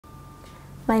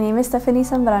My name is Stephannie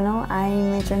Zambrano.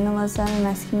 I'm a journalism and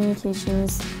mass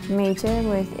communications major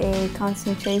with a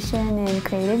concentration in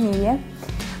creative media.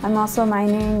 I'm also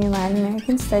minoring in Latin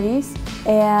American studies,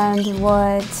 and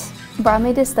what brought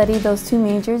me to study those two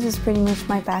majors is pretty much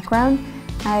my background.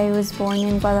 I was born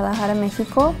in Guadalajara,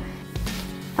 Mexico.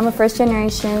 I'm a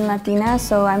first-generation Latina,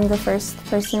 so I'm the first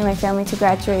person in my family to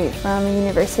graduate from a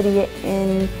university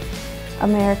in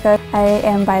America. I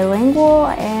am bilingual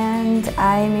and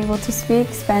I am able to speak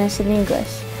Spanish and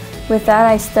English. With that,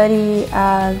 I study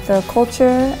the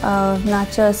culture of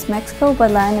not just Mexico but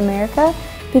Latin America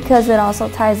because it also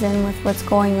ties in with what's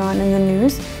going on in the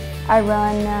news. I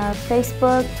run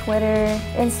Facebook, Twitter,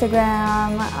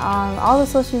 Instagram, all the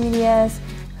social medias.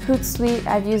 Hootsuite,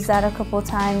 I've used that a couple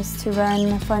times to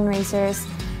run fundraisers.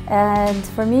 And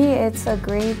for me, it's a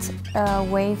great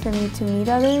way for me to meet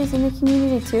others in the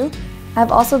community too. I've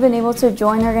also been able to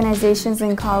join organizations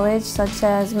in college such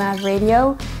as Mav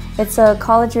Radio. It's a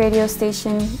college radio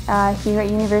station here at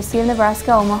University of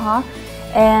Nebraska, Omaha.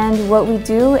 And what we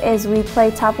do is we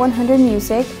play top 100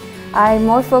 music. I'm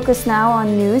more focused now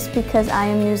on news because I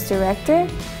am news director.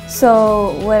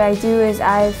 So what I do is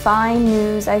I find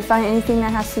news, I find anything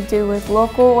that has to do with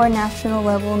local or national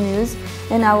level news,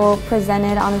 and I will present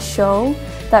it on a show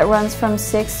that runs from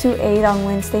 6 to 8 on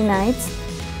Wednesday nights.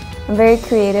 I'm very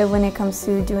creative when it comes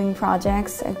to doing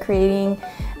projects, creating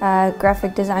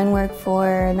graphic design work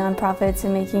for nonprofits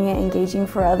and making it engaging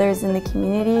for others in the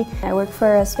community. I work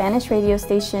for a Spanish radio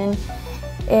station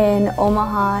in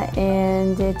Omaha,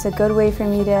 and it's a good way for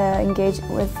me to engage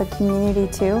with the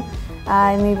community too.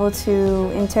 I'm able to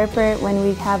interpret when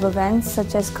we have events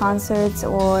such as concerts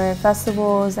or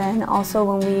festivals, and also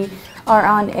when we are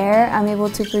on air, I'm able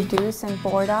to produce and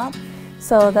board op.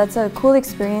 So that's a cool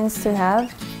experience to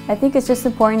have. I think it's just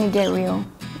important to get real,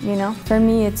 you know? For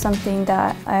me, it's something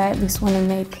that I at least want to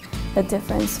make a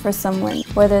difference for someone,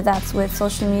 whether that's with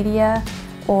social media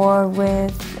or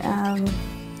with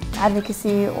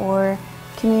advocacy or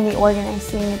community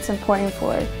organizing. It's important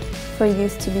for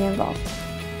youth to be involved.